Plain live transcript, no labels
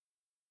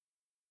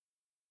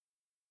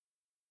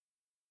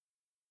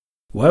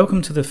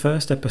Welcome to the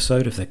first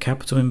episode of the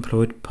Capital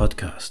Employed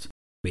podcast.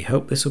 We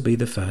hope this will be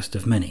the first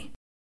of many.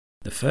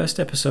 The first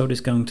episode is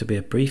going to be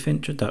a brief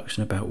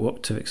introduction about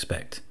what to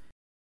expect.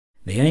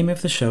 The aim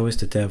of the show is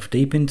to delve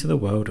deep into the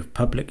world of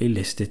publicly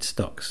listed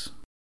stocks.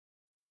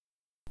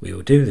 We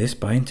will do this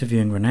by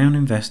interviewing renowned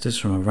investors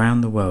from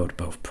around the world,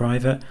 both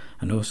private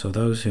and also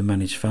those who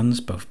manage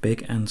funds both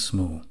big and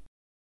small.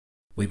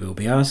 We will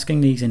be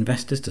asking these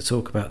investors to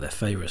talk about their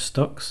favourite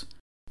stocks,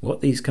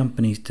 what these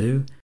companies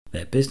do,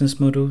 their business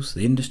models,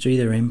 the industry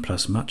they're in,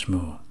 plus much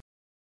more.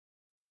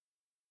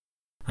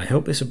 I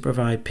hope this will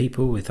provide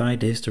people with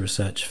ideas to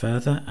research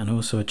further and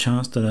also a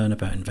chance to learn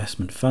about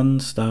investment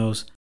funds,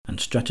 styles and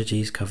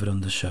strategies covered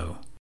on the show.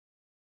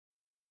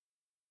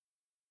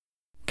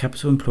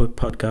 Capital Employed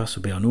podcast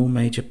will be on all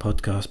major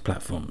podcast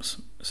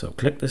platforms, so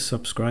click the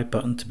subscribe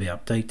button to be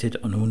updated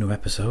on all new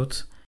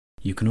episodes.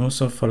 You can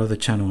also follow the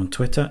channel on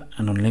Twitter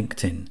and on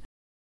LinkedIn.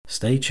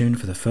 Stay tuned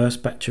for the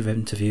first batch of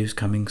interviews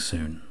coming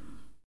soon.